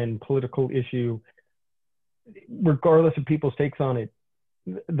potato and political issue. Regardless of people's takes on it,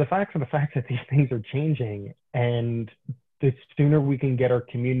 the facts are the facts that these things are changing, and the sooner we can get our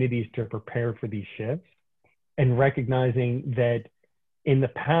communities to prepare for these shifts, and recognizing that in the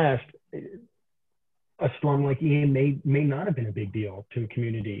past, a storm like Ian may not have been a big deal to a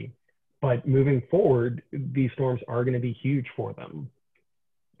community, but moving forward, these storms are going to be huge for them.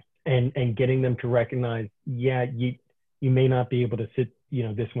 And getting them to recognize, yeah, you may not be able to sit,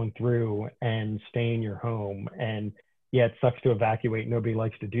 this one through and stay in your home. And yeah, it sucks to evacuate. Nobody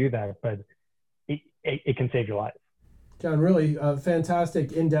likes to do that, but it can save your life. John, really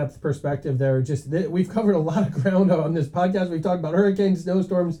fantastic in-depth perspective there. We've covered a lot of ground on this podcast. We've talked about hurricanes,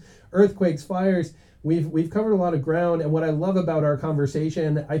 snowstorms, earthquakes, fires. We've covered a lot of ground, and what I love about our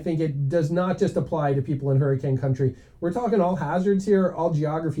conversation, I think it does not just apply to people in hurricane country. We're talking all hazards here, all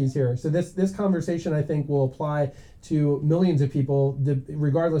geographies here. So this conversation, I think, will apply to millions of people,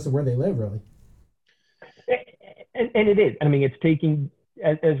 regardless of where they live, really. And it is. I mean, it's taking,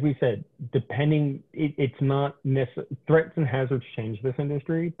 as we said, it's not necessarily, threats and hazards change this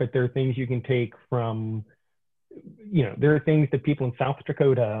industry, but there are things you can take from, there are things that people in South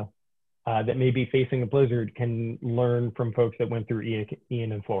Dakota that may be facing a blizzard can learn from folks that went through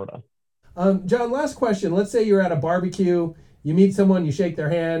Ian in Florida. John, last question. Let's say you're at a barbecue, you meet someone, you shake their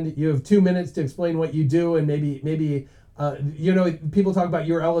hand, you have 2 minutes to explain what you do, and maybe people talk about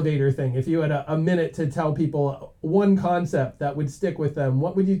your elevator thing. If you had a minute to tell people one concept that would stick with them,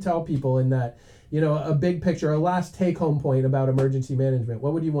 what would you tell people in that, a big picture, a last take-home point about emergency management?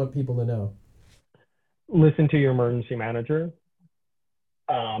 What would you want people to know? Listen to your emergency manager.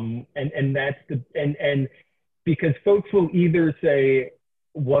 And that's and because folks will either say,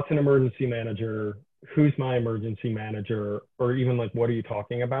 what's an emergency manager? Who's my emergency manager? Or even like, what are you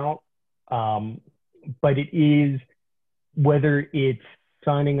talking about? But it is, whether it's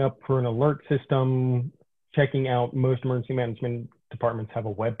signing up for an alert system, checking out, most emergency management departments have a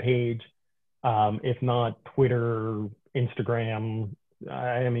web page. If not, Twitter, Instagram.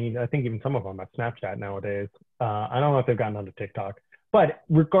 I mean, I think even some of them have Snapchat nowadays. I don't know if they've gotten onto TikTok. But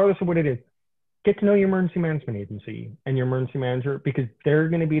regardless of what it is, get to know your emergency management agency and your emergency manager, because they're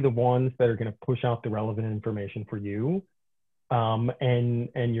going to be the ones that are going to push out the relevant information for you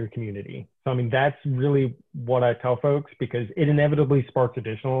and your community. So, I mean, that's really what I tell folks, because it inevitably sparks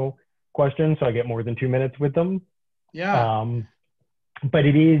additional questions. So I get more than 2 minutes with them. Yeah. But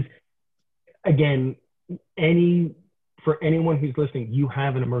it is, again, for anyone who's listening, you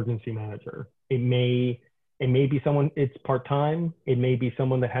have an emergency manager. It may be someone, it's part-time. It may be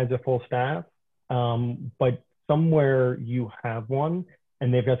someone that has a full staff, but somewhere you have one,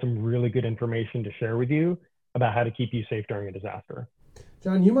 and they've got some really good information to share with you about how to keep you safe during a disaster.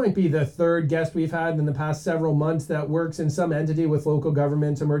 John, you might be the third guest we've had in the past several months that works in some entity with local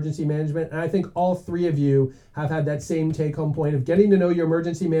government's emergency management. And I think all three of you have had that same take-home point of getting to know your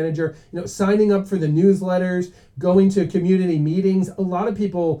emergency manager, signing up for the newsletters, going to community meetings. A lot of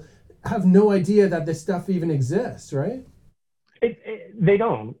people have no idea that this stuff even exists, right? They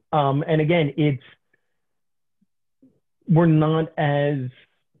don't. And again, we're not as,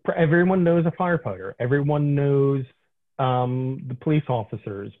 everyone knows a firefighter. Everyone knows the police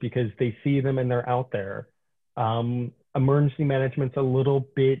officers because they see them and they're out there. Emergency management's a little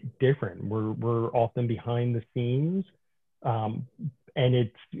bit different. We're often behind the scenes,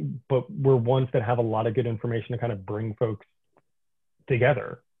 but we're ones that have a lot of good information to kind of bring folks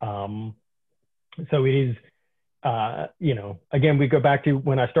together. So it is, again, we go back to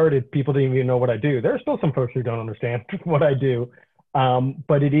when I started, people didn't even know what I do. There are still some folks who don't understand what I do,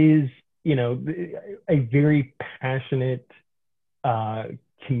 but it is, a very passionate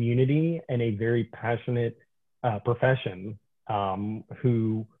community and a very passionate profession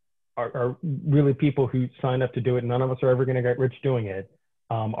who are really people who sign up to do it. None of us are ever going to get rich doing it.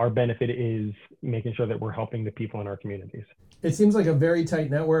 Our benefit is making sure that we're helping the people in our communities. It seems like a very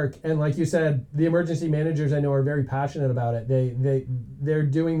tight network, and like you said, the emergency managers I know are very passionate about it. They're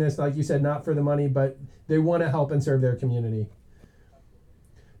doing this, like you said, not for the money, but they want to help and serve their community.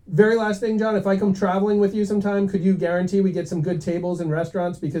 Very last thing, John, if I come traveling with you sometime, could you guarantee we get some good tables in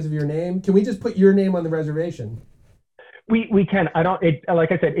restaurants because of your name? Can we just put your name on the reservation? We can.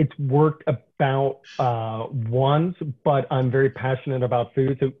 Like I said, it's worked about once, but I'm very passionate about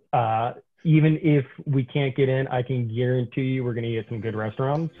food. So even if we can't get in, I can guarantee you we're going to eat at some good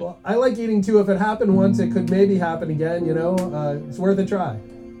restaurants. Well, I like eating too. If it happened once, it could maybe happen again, it's worth a try.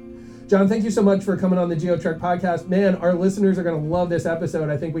 John, thank you so much for coming on the GeoTrek podcast. Man, our listeners are going to love this episode.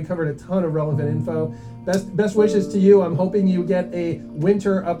 I think we covered a ton of relevant info. Best wishes to you. I'm hoping you get a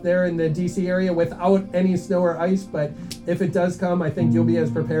winter up there in the DC area without any snow or ice, but if it does come, I think you'll be as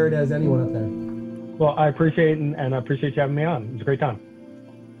prepared as anyone up there. Well, I appreciate it, and I appreciate you having me on. It was a great time.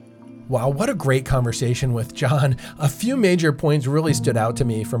 Wow, what a great conversation with John. A few major points really stood out to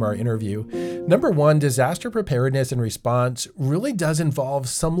me from our interview. Number one, disaster preparedness and response really does involve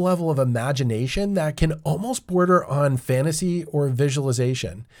some level of imagination that can almost border on fantasy or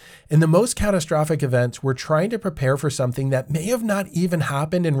visualization. In the most catastrophic events, we're trying to prepare for something that may have not even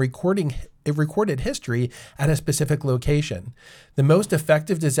happened in recorded history at a specific location. The most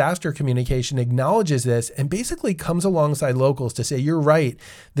effective disaster communication acknowledges this and basically comes alongside locals to say, you're right,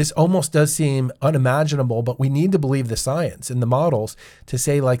 this almost does seem unimaginable, but we need to believe the science and the models to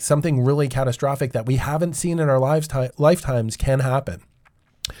say like something really catastrophic that we haven't seen in our lifetimes can happen.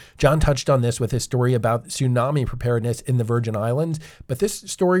 John touched on this with his story about tsunami preparedness in the Virgin Islands, but this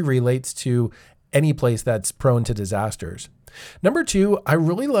story relates to any place that's prone to disasters. Number two, I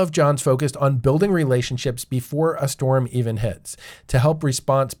really love John's focus on building relationships before a storm even hits to help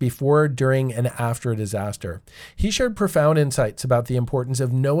response before, during, and after a disaster. He shared profound insights about the importance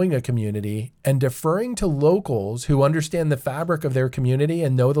of knowing a community and deferring to locals who understand the fabric of their community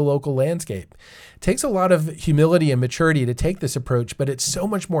and know the local landscape. It takes a lot of humility and maturity to take this approach, but it's so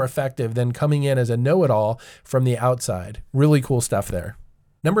much more effective than coming in as a know-it-all from the outside. Really cool stuff there.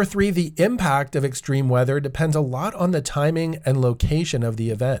 Number three, the impact of extreme weather depends a lot on the timing and location of the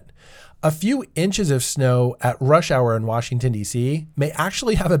event. A few inches of snow at rush hour in Washington, D.C. may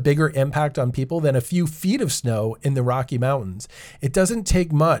actually have a bigger impact on people than a few feet of snow in the Rocky Mountains. It doesn't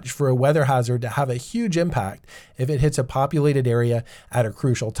take much for a weather hazard to have a huge impact if it hits a populated area at a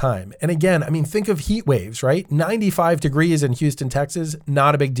crucial time. And again, think of heat waves, right? 95 degrees in Houston, Texas,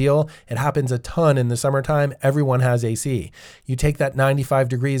 not a big deal. It happens a ton in the summertime. Everyone has AC. You take that 95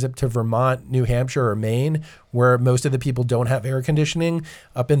 degrees up to Vermont, New Hampshire, or Maine, where most of the people don't have air conditioning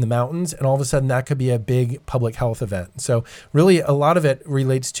up in the mountains, and all of a sudden that could be a big public health event. So really a lot of it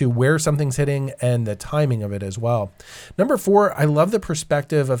relates to where something's hitting and the timing of it as well. Number four, I love the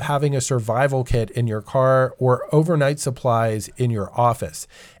perspective of having a survival kit in your car or overnight supplies in your office.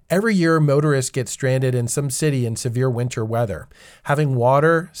 Every year, motorists get stranded in some city in severe winter weather. Having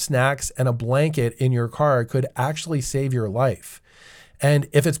water, snacks, and a blanket in your car could actually save your life. And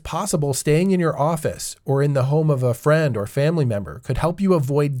if it's possible, staying in your office or in the home of a friend or family member could help you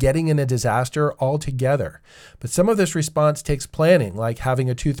avoid getting in a disaster altogether. But some of this response takes planning, like having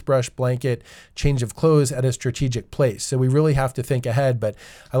a toothbrush, blanket, change of clothes at a strategic place. So we really have to think ahead. But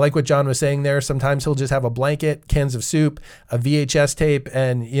I like what John was saying there. Sometimes he'll just have a blanket, cans of soup, a VHS tape,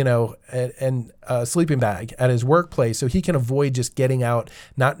 and a sleeping bag at his workplace, so he can avoid just getting out,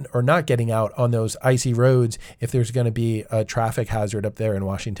 not getting out on those icy roads if there's going to be a traffic hazard up there in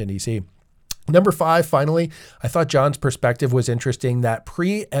Washington, D.C. Number five, finally, I thought John's perspective was interesting that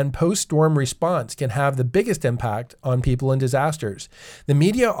pre and post-storm response can have the biggest impact on people in disasters. The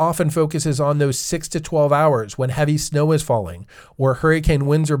media often focuses on those 6 to 12 hours when heavy snow is falling or hurricane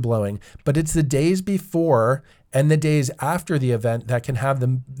winds are blowing, but it's the days before and the days after the event that can have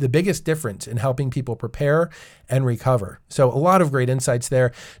the biggest difference in helping people prepare and recover. So a lot of great insights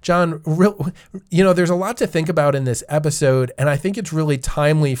there. John, there's a lot to think about in this episode, and I think it's really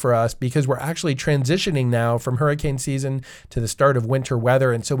timely for us because we're actually transitioning now from hurricane season to the start of winter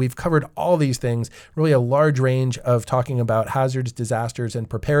weather. And so we've covered all these things, really a large range of talking about hazards, disasters, and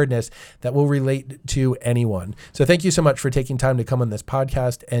preparedness that will relate to anyone. So thank you so much for taking time to come on this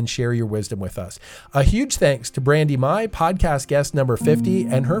podcast and share your wisdom with us. A huge thanks to Brandy Mai, podcast guest number 50,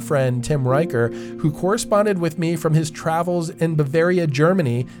 and her friend Tim Riker, who corresponded with me from his travels in Bavaria,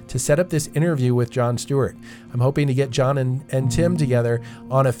 Germany to set up this interview with Jon Stewart. I'm hoping to get John and Tim together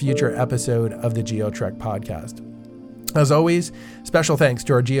on a future episode of the GeoTrek podcast. As always, special thanks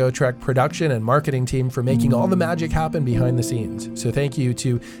to our GeoTrek production and marketing team for making all the magic happen behind the scenes. So thank you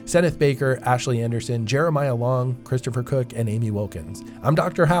to Senneth Baker, Ashley Anderson, Jeremiah Long, Christopher Cook, and Amy Wilkins. I'm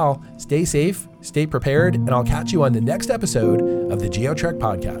Dr. Hal. Stay safe, stay prepared, and I'll catch you on the next episode of the GeoTrek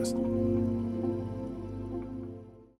podcast.